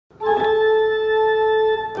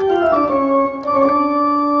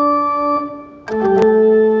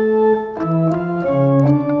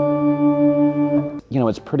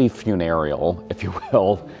pretty funereal, if you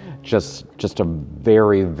will, just a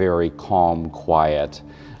very, very calm, quiet,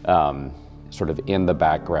 sort of in the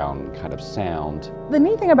background kind of sound. The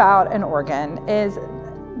neat thing about an organ is,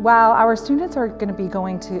 while our students are going to be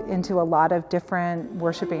going into a lot of different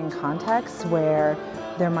worshiping contexts where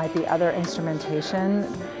there might be other instrumentation,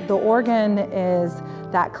 the organ is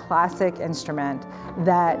that classic instrument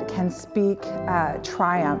that can speak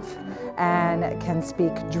triumph and can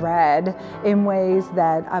speak dread in ways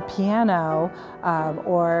that a piano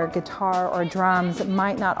or guitar or drums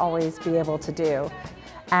might not always be able to do.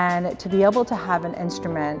 And to be able to have an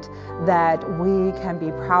instrument that we can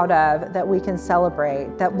be proud of, that we can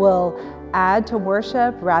celebrate, that will add to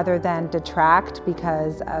worship rather than detract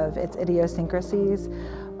because of its idiosyncrasies,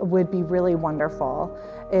 would be really wonderful.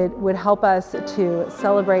 It would help us to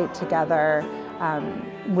celebrate together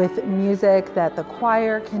with music that the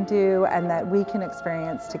choir can do and that we can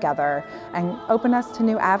experience together, and open us to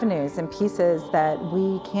new avenues and pieces that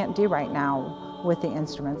we can't do right now with the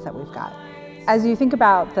instruments that we've got. As you think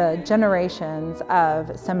about the generations of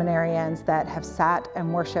seminarians that have sat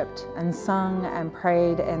and worshiped and sung and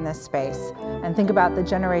prayed in this space, and think about the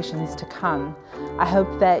generations to come, I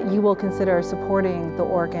hope that you will consider supporting the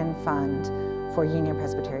Organ Fund for Union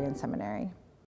Presbyterian Seminary.